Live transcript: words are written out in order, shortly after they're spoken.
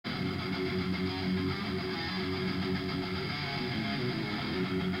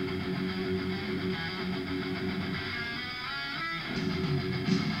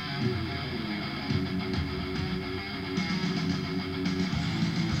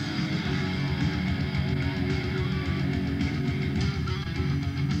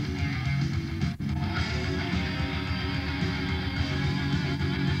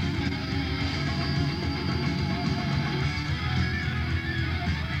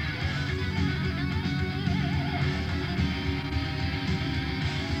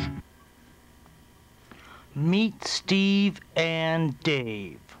Meet Steve and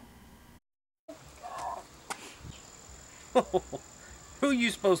Dave. Who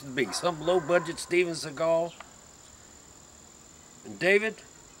you supposed to be? Some low-budget Steven Seagal? And David?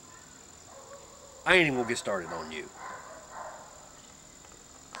 I ain't even gonna get started on you.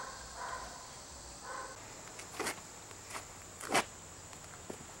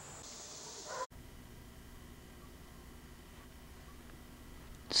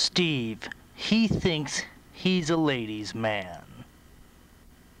 Steve, he thinks he's a ladies' man.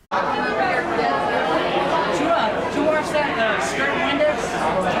 Did you watch that skirt windows?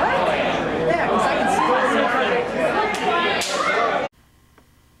 Yeah, because I can see it.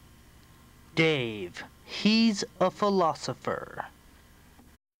 Dave, he's a philosopher.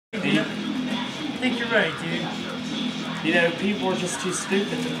 I think you're right, dude. You know, people are just too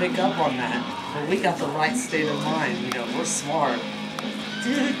stupid to pick up on that. But we got the right state of mind. You know, we're smart.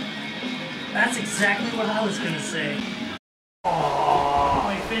 Dude, that's exactly what I was gonna say. Oh,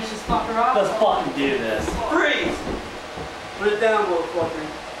 Can we finish this fucker off? let's fucking do this. Freeze! Put it down, motherfucker.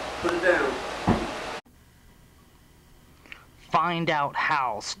 Put it down. Find out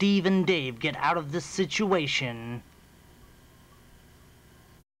how Steve and Dave get out of this situation.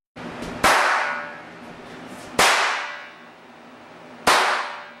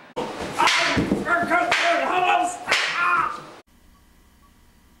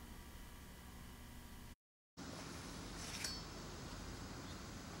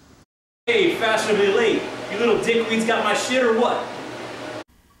 Hey, fashionably late. You little dickweeds got my shit or what?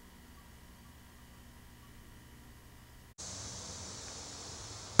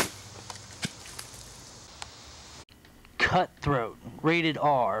 Cutthroat, rated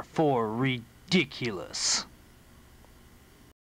R for ridiculous.